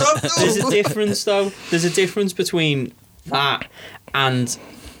getting messed up. There's a difference though. There's a difference between that and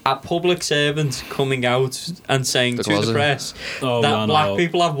a public servant coming out and saying to the press that black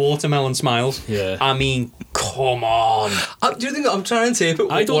people have watermelon smiles. Yeah. I mean, come on. Do you think I'm trying to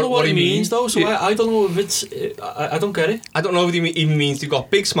interpret I don't know what he means though, so Yeah. I don't know if it's... I don't get it. I don't know if he even means they've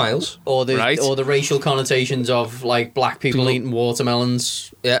got big smiles. Or the right? or the racial connotations of like black people eating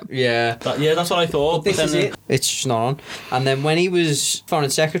watermelons. Yeah. Yeah. That's what I thought. But this is it. It's just not on. And then when he was Foreign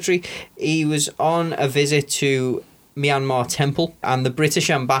Secretary, he was on a visit to Myanmar Temple, and the British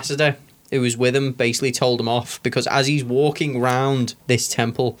ambassador who was with him basically told him off because as he's walking round this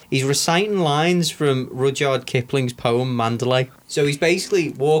temple, he's reciting lines from Rudyard Kipling's poem Mandalay. So he's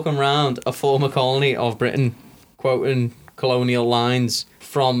basically walking around a former colony of Britain, quoting colonial lines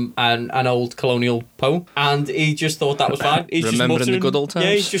from an old colonial poem, and he just thought that was fine. He's Remembering just the good old times.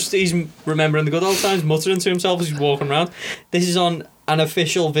 Yeah, he's remembering the good old times, muttering to himself as he's walking around. This is on an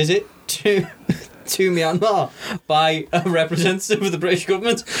official visit to Myanmar by a representative of the British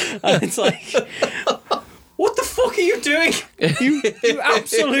government, and it's like, what the fuck are you doing? You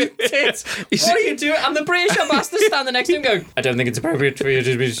absolute tit! What are you doing? And the British ambassador standing next to him going, I don't think it's appropriate for you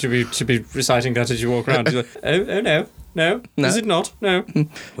to be reciting that as you walk around. He's like, oh no, is it not? No.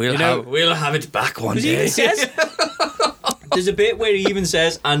 We'll have it back one day. He says, there's a bit where he even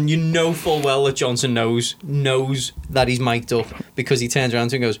says, and you know full well that Johnson knows that he's mic'd up because he turns around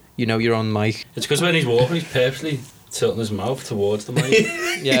to him and goes, you know you're on mic. It's because when he's walking, he's purposely tilting his mouth towards the mic.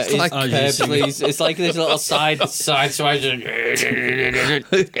 Yeah, it's like purposely. It's like this little side. So I just.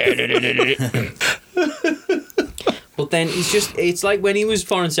 But then it's like when he was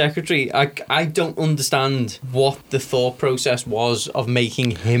Foreign Secretary, I don't understand what the thought process was of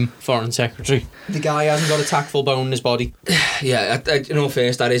making him Foreign Secretary. The guy hasn't got a tactful bone in his body. Yeah, in all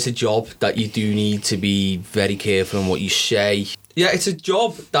fairness, that is a job that you do need to be very careful on what you say. Yeah, it's a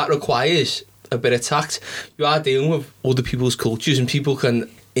job that requires a bit of tact. You are dealing with other people's cultures and people can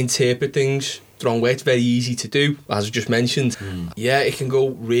interpret things the wrong way. It's very easy to do, as I just mentioned. Yeah, it can go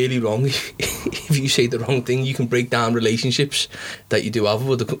really wrong if you say the wrong thing. You can break down relationships that you do have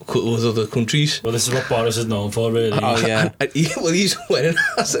with other countries. Well, this is what Boris is known for, really. Oh yeah. He's went in,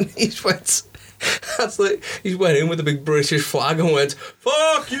 hasn't he? That's like he's went in with a big British flag and went,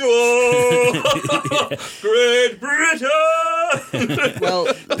 "Fuck you all, Great Britain." Well,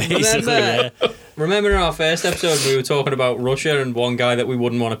 remember in our first episode we were talking about Russia and one guy that we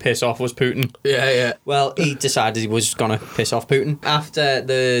wouldn't want to piss off was Putin. Yeah. Well, he decided he was gonna piss off Putin after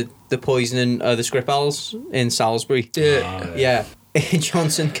the poisoning of the Skripals in Salisbury. Yeah.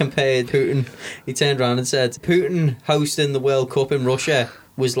 Johnson compared Putin. He turned around and said, "Putin hosting the World Cup in Russia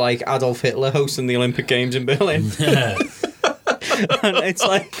was like Adolf Hitler hosting the Olympic Games in Berlin." Yeah. And it's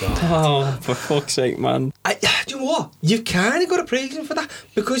like, oh, for fuck's sake, man. Do you know what? You've kind of got to praise him for that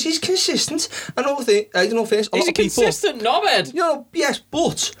because he's consistent. And all fairness, a lot of people, consistent knobhead. Yes,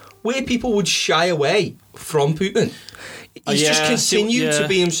 but where people would shy away from Putin, he's just continued to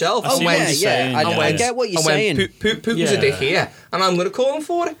be himself. I get what you're saying. Putin's a dick here, and I'm going to call him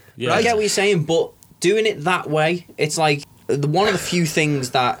for it. Yeah. Right? I get what you're saying, but doing it that way, it's like one of the few things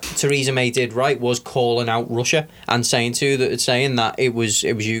that Theresa May did right was calling out Russia and saying that it was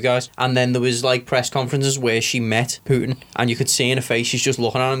you guys. And then there was like press conferences where she met Putin, and you could see in her face she's just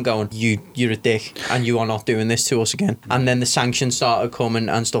looking at him going, "You're a dick, and you are not doing this to us again." And then the sanctions started coming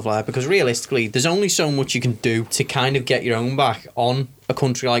and stuff like that, because realistically, there's only so much you can do to kind of get your own back on a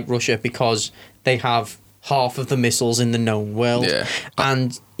country like Russia because they have half of the missiles in the known world,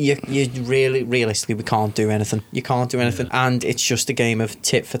 and you really realistically we can't do anything. You can't do anything, and it's just a game of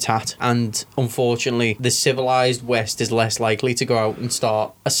tit for tat. And unfortunately, the civilized West is less likely to go out and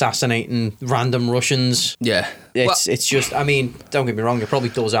start assassinating random Russians. Yeah, it's just. I mean, don't get me wrong, it probably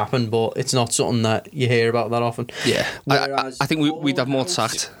does happen, but it's not something that you hear about that often. Yeah, I think we'd have more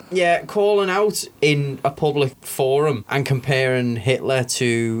tact. Yeah, calling out in a public forum and comparing Hitler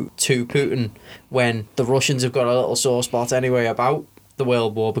to Putin when the Russians have got a little sore spot anyway about the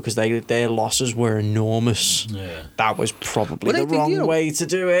World War because their losses were enormous. Yeah. That was probably the wrong way to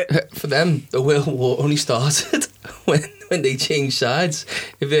do it. For them, the World War only started when they changed sides.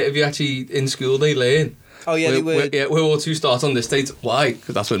 If you actually in school they learn. Oh yeah, they were. World War II started on this date. Why?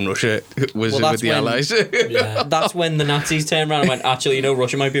 Because that's when Russia was with the Allies. Yeah. That's when the Nazis turned around and went, actually,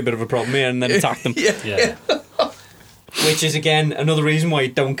 Russia might be a bit of a problem here, and then attacked them. Yeah. Which is, again, another reason why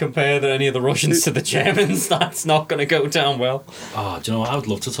you don't compare any of the Russians to the Germans. That's not going to go down well. Oh, do you know what? I would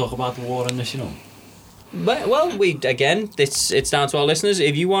love to talk about the war in this, Well, it's down to our listeners.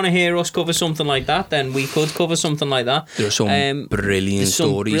 If you want to hear us cover something like that, then we could cover something like that. There are some brilliant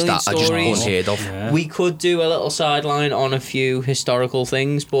stories that I just unheard of. Yeah. We could do a little sideline on a few historical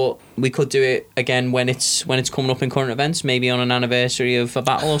things, but we could do it again when it's coming up in current events, maybe on an anniversary of a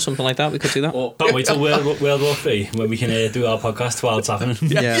battle or something like that. We could do that. But wait till World War III when we can do our podcast while it's happening.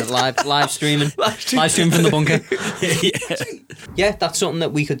 Yeah, live streaming. Live streaming from the bunker. Yeah, that's something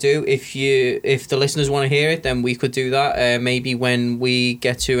that we could do. If the listeners want to hear it, then we could do that. Maybe when we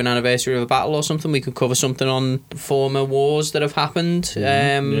get to an anniversary of a battle or something, we could cover something on former wars that have happened.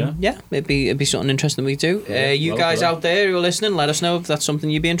 Yeah, it'd be something interesting we do. You guys out there who are listening, let us know if that's something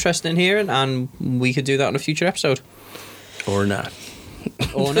you'd be interested in hearing, and we could do that on a future episode. Or not.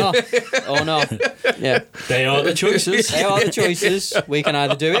 Or not. Yeah. They are the choices. They are the choices. We can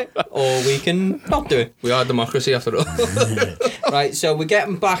either do it or we can not do it. We are democracy after all. Right, so we're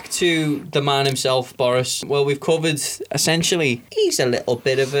getting back to the man himself, Boris. Well, we've covered, essentially, he's a little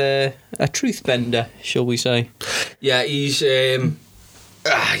bit of a truth bender, shall we say. Yeah, he's a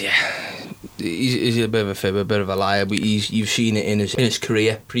bit of a fib, a bit of a liar, but you've seen it in his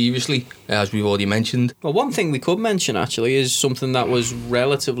career previously, as we've already mentioned. Well, one thing we could mention, actually, is something that was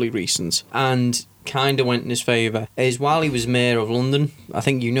relatively recent and kind of went in his favour, is while he was Mayor of London, I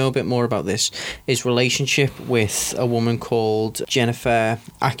think you know a bit more about this, his relationship with a woman called Jennifer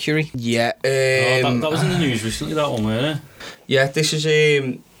Arcuri. Yeah. That was in the news recently, that one, wasn't it? Yeah, this is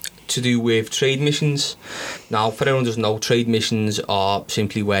to do with trade missions. Now, for anyone who doesn't know, trade missions are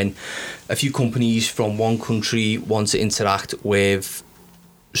simply when a few companies from one country want to interact with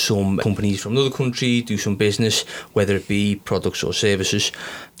some companies from another country, do some business, whether it be products or services.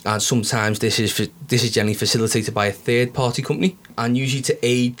 And sometimes this is generally facilitated by a third party company, and usually to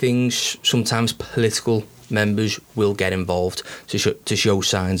aid things, sometimes political members will get involved to show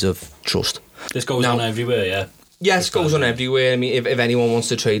signs of trust. This goes on everywhere, yeah? Yes, it goes on everywhere. I mean, if anyone wants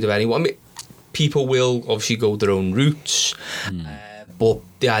to trade with anyone, I mean, people will obviously go their own routes. But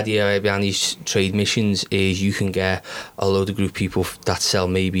the idea behind these trade missions is you can get a load of group of people that sell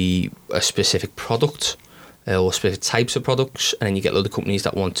maybe a specific product or specific types of products, and then you get a load of companies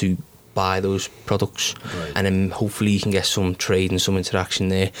that want to buy those products, and then hopefully you can get some trade and some interaction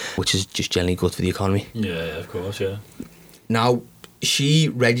there, which is just generally good for the economy. Yeah, of course, yeah. Now, she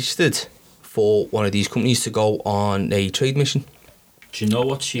registered for one of these companies to go on a trade mission. Do you know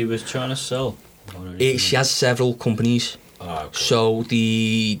what she was trying to sell? She has several companies. Okay. So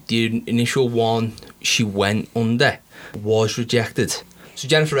the initial one she went under was rejected. So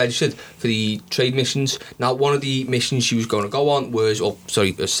Jennifer registered for the trade missions. Now, one of the missions she was going to go on was,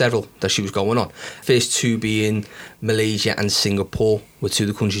 several that she was going on. First two being Malaysia and Singapore were two of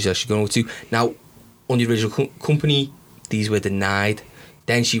the countries that she's going to. Now, on the original company, these were denied.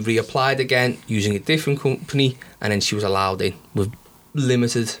 Then she reapplied again using a different company, and then she was allowed in with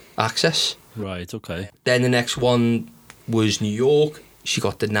limited access. Right, okay. Then the next one was New York. She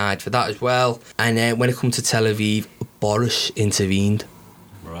got denied for that as well. And then when it comes to Tel Aviv, Boris intervened.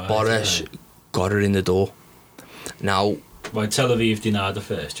 Right, Boris got her in the door. Now, Tel Aviv denied her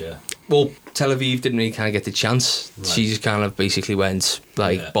first, yeah? Well, Tel Aviv didn't really kind of get the chance. Right. She just kind of basically went,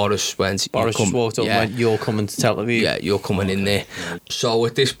 Boris went... Boris just walked up and went, you're coming to Tel Aviv. Yeah, you're coming in there. Right. So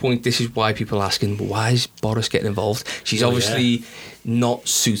at this point, this is why people are asking, why is Boris getting involved? She's obviously not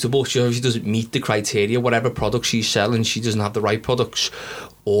suitable. She obviously doesn't meet the criteria. Whatever products she's selling, she doesn't have the right products,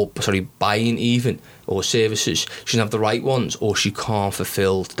 buying even, or services. She doesn't have the right ones, or she can't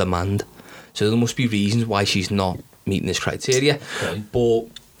fulfil the demand. So there must be reasons why she's not meeting this criteria. Okay. But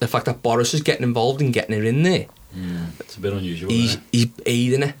the fact that Boris is getting involved and getting her in there, it's a bit unusual. He's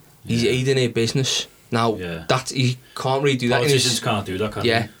aiding her. He's aiding her business. Now, that he can't really do that. Politicians can't do that, can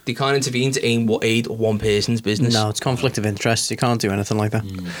they? They can't intervene to aid one person's business. No, it's conflict of interest. You can't do anything like that.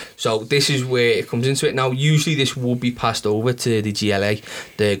 So this is where it comes into it. Now, usually this would be passed over to the GLA,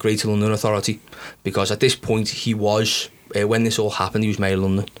 the Greater London Authority, because at this point he was, when this all happened, he was Mayor of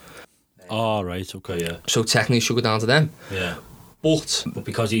London. Oh, right, okay, yeah. So technically it should go down to them. Yeah. But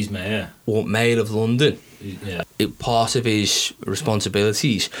because he's mayor. Well, Mayor of London. Yeah. Part of his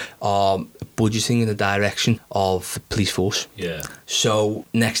responsibilities are budgeting in the direction of the police force. Yeah. So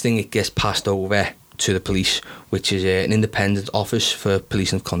next thing, it gets passed over to the police, which is an independent office for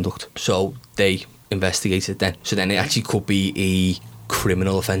police and conduct. So they investigate it then. So then it actually could be a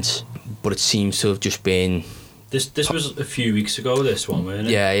criminal offence, but it seems to have just been... This was a few weeks ago, this one, wasn't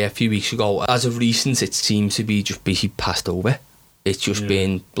it? Yeah, a few weeks ago. As of recent, it seems to be just basically passed over. It's just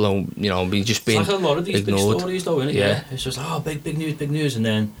been blown, just been ignored. It's like a lot of these big stories, though, isn't it? Yeah. It's just, big news, and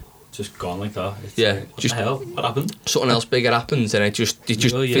then just gone like that. It's Yeah, like, what just- the hell? What happened? Something else bigger happens, and it just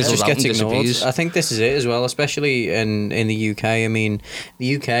Oh, yeah. fizzles just out gets and ignored. disappears. I think this is it as well, especially in the UK. I mean,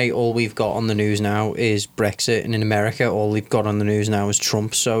 the UK, all we've got on the news now is Brexit, and in America, all we've got on the news now is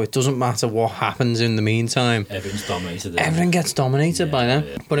Trump. So it doesn't matter what happens in the meantime. Everything's dominated. Everything gets dominated by them.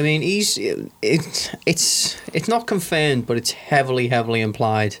 yeah. But I mean, it's not confirmed, but it's heavily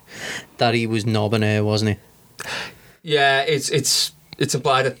implied that he was knobbing her, wasn't he? Yeah, it's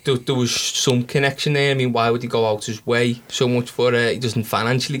implied that there was some connection there. I mean, why would he go out his way so much for it? He doesn't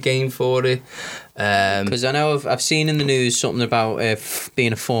financially gain for it. Because I know I've seen in the news something about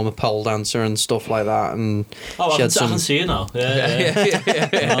being a former pole dancer and stuff like that, and Oh, she I had can see it now.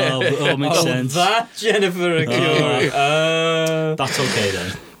 Yeah. Oh, makes sense. that Jennifer Acura. That's okay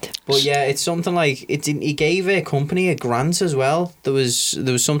then. But yeah, it's something like he gave a company a grant as well. There was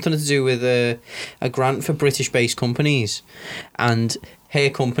something to do with a grant for British-based companies, and her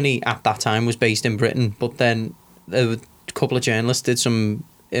company at that time was based in Britain. But then a couple of journalists did some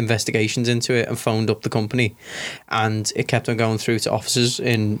investigations into it and phoned up the company, and it kept on going through to offices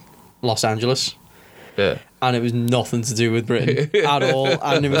in Los Angeles. Yeah. And it was nothing to do with Britain at all,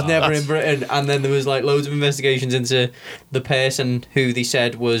 and it was never in Britain. And then there was like loads of investigations into the person who they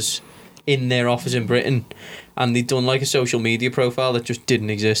said was in their office in Britain, and they'd done like a social media profile that just didn't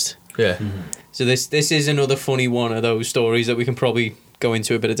exist. Yeah. So this is another funny one of those stories that we can probably go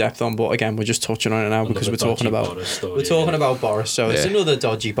into a bit of depth on, but again, we're just touching on it now because we're talking about Boris. So it's another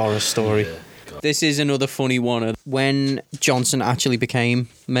dodgy Boris story. This is another funny one. When Johnson actually became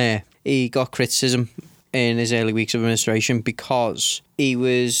mayor, he got criticism in his early weeks of administration because he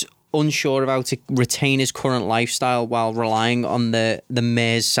was unsure of how to retain his current lifestyle while relying on the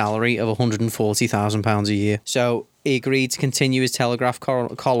mayor's salary of £140,000 a year. So he agreed to continue his Telegraph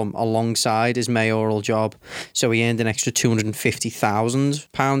column alongside his mayoral job. So he earned an extra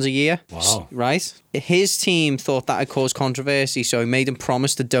 £250,000 a year. Wow. Right? His team thought that had caused controversy, so he made him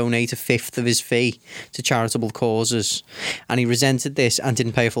promise to donate a fifth of his fee to charitable causes. And he resented this and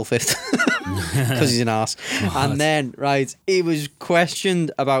didn't pay a full fifth because he's an arse. And then, right, he was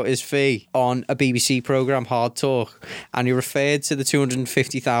questioned about his fee on a BBC programme, Hard Talk, and he referred to the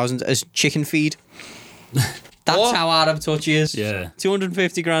 $250,000 as chicken feed. That's how out of touch he is. Yeah.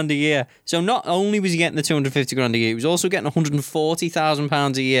 250 grand a year. So not only was he getting the 250 grand a year, he was also getting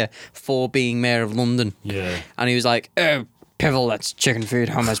 £140,000 a year for being mayor of London. Yeah. And he was like, oh, pivel, that's chicken food.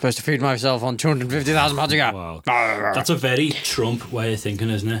 How am I supposed to feed myself on £250,000 a year? Wow. That's a very Trump way of thinking,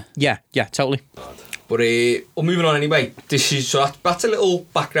 isn't it? Yeah, totally. But we're moving on anyway. This is that's a little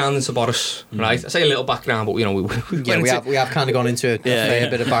background into Boris, right? I say a little background, but we have kind of gone into a fair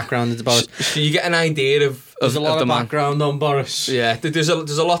bit of background into Boris. So you get an idea of There's a lot the of man. background on Boris. Yeah, there's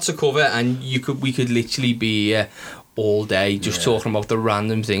a lot to cover, and we could literally be all day just talking about the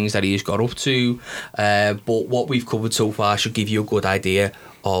random things that he's got up to. But what we've covered so far should give you a good idea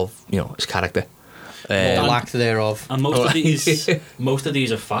of his character. Or lack thereof. And most of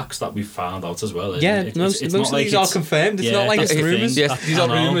these are facts that we found out as well. Yeah, it? most of these are confirmed. It's not like it's rumours. Yes, these are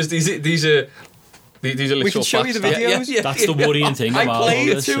rumours. These are literal we can show you the videos. That's the worrying thing about all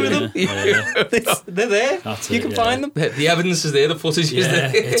played this. two of them. They're there. You can find them. The evidence is there. The footage is there.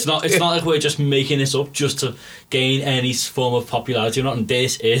 It's not like we're just making this up just to gain any form of popularity or not. And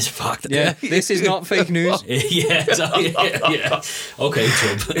this is fact. Yeah, this is not fake news. Yeah. Okay,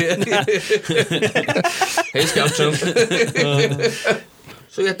 Trump. Here's Trump.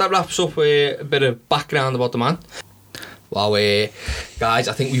 So that wraps up a bit of background about the man. Wow, guys,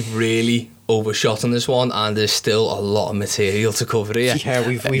 I think we've really overshot on this one, and there's still a lot of material to cover here. Yeah,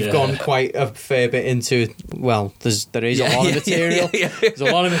 we've gone quite a fair bit into. Well, there is a lot of material. There's a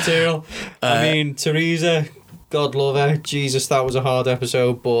lot of material. I mean, Theresa, God love her. Jesus, that was a hard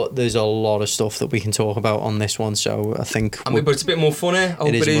episode, but there's a lot of stuff that we can talk about on this one. So I think, but it's a bit more funny. I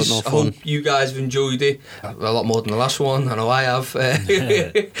hope it is. I hope you guys have enjoyed it a lot more than the last one. I know I have.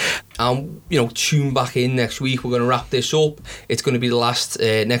 And tune back in next week. We're going to wrap this up. It's going to be the last.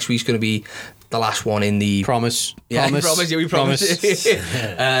 Next week's going to be the last one in the promise. Yeah, promise. Yeah, we promise. In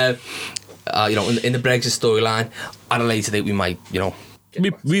the Brexit storyline, at a later date, we might more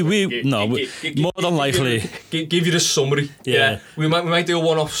than likely give you the summary. Yeah, we might do a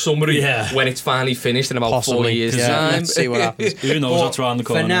one-off summary when it's finally finished in about 4 years time. Let's see what happens. Who knows what's around the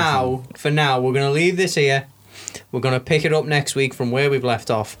corner? For now, we're going to leave this here. We're going to pick it up next week from where we've left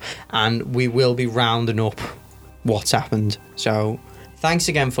off, and we will be rounding up what's happened. So thanks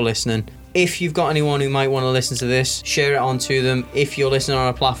again for listening. If you've got anyone who might want to listen to this, share it on to them. If you're listening on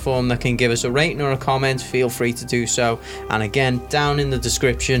a platform that can give us a rating or a comment, feel free to do so. And again, down in the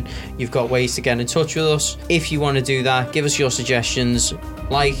description, you've got ways to get in touch with us. If you want to do that, give us your suggestions.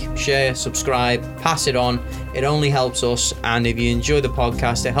 Like, share, subscribe, pass it on. It only helps us. And if you enjoy the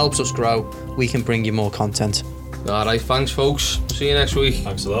podcast, it helps us grow. We can bring you more content. Alright, thanks folks. See you next week.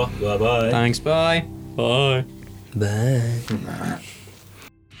 Thanks a lot. Bye bye. Thanks, bye. Bye. Bye.